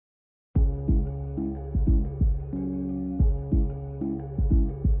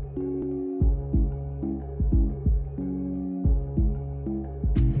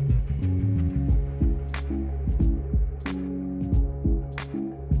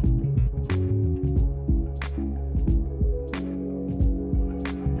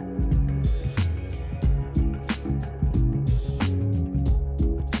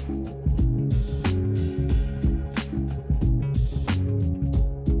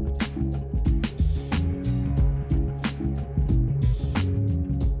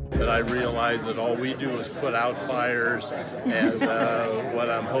realize that all we do is put out fires, and what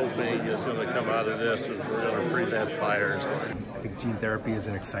I'm hoping is going to come out of this is we're going to prevent fires. I think gene therapy is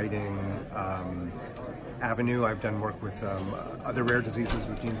an exciting avenue. I've done work with other rare diseases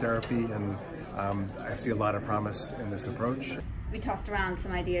with gene therapy, and I see a lot of promise in this approach. We tossed around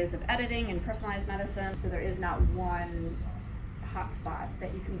some ideas of editing and personalized medicine, so there is not one hotspot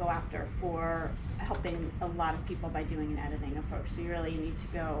that you can go after for helping a lot of people by doing an editing approach. So you really need to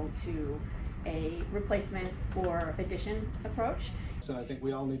go to a replacement or addition approach. So I think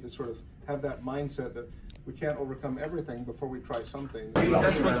we all need to sort of have that mindset that we can't overcome everything before we try something.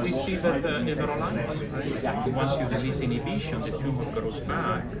 That's what we see that in neurologics. Exactly. Once you release inhibition, the tumor grows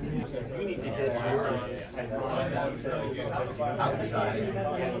back. You need to hit outside,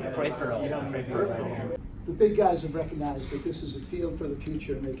 peripheral. The big guys have recognized that this is a field for the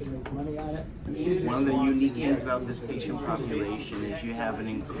future and they can make money on it. One of the unique things about this patient population is you have an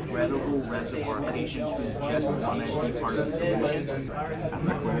incredible reservoir of patients who just want to be part of the solution. That's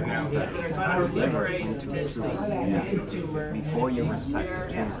a clinical study. Liver into tumor before you resect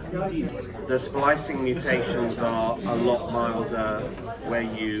the tumor. The splicing mutations are a lot milder where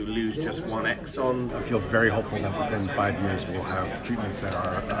you lose just one exon. I feel very hopeful that within 5 years we'll have treatments that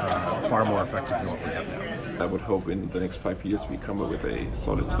are far more effective than what we have now. I would hope in the next 5 years we come up with a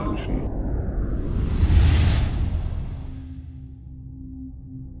solid solution.